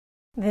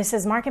This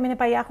is Market Minute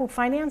by Yahoo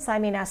Finance.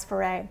 I'm Ines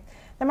Ferre.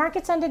 The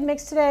markets ended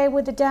mixed today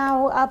with the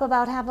Dow up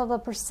about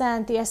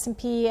 0.5%, the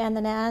S&P and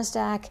the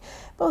Nasdaq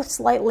both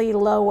slightly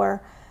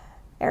lower.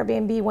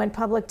 Airbnb went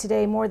public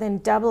today, more than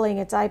doubling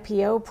its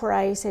IPO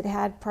price. It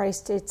had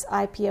priced its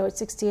IPO at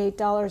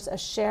 $68 a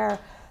share.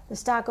 The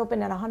stock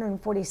opened at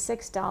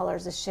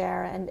 $146 a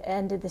share and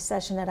ended the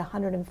session at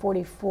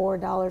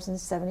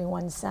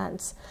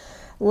 $144.71.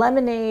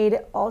 Lemonade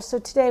also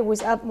today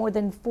was up more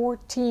than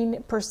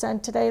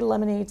 14% today.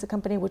 Lemonade's a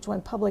company which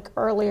went public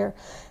earlier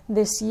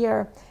this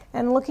year.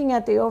 And looking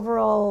at the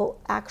overall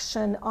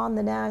action on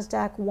the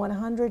NASDAQ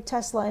 100,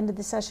 Tesla ended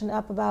the session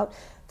up about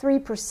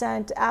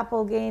 3%.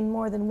 Apple gained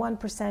more than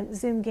 1%.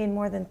 Zoom gained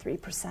more than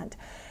 3%.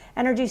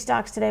 Energy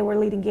stocks today were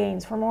leading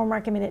gains. For more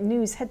Market Minute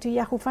news, head to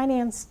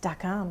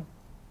yahoofinance.com.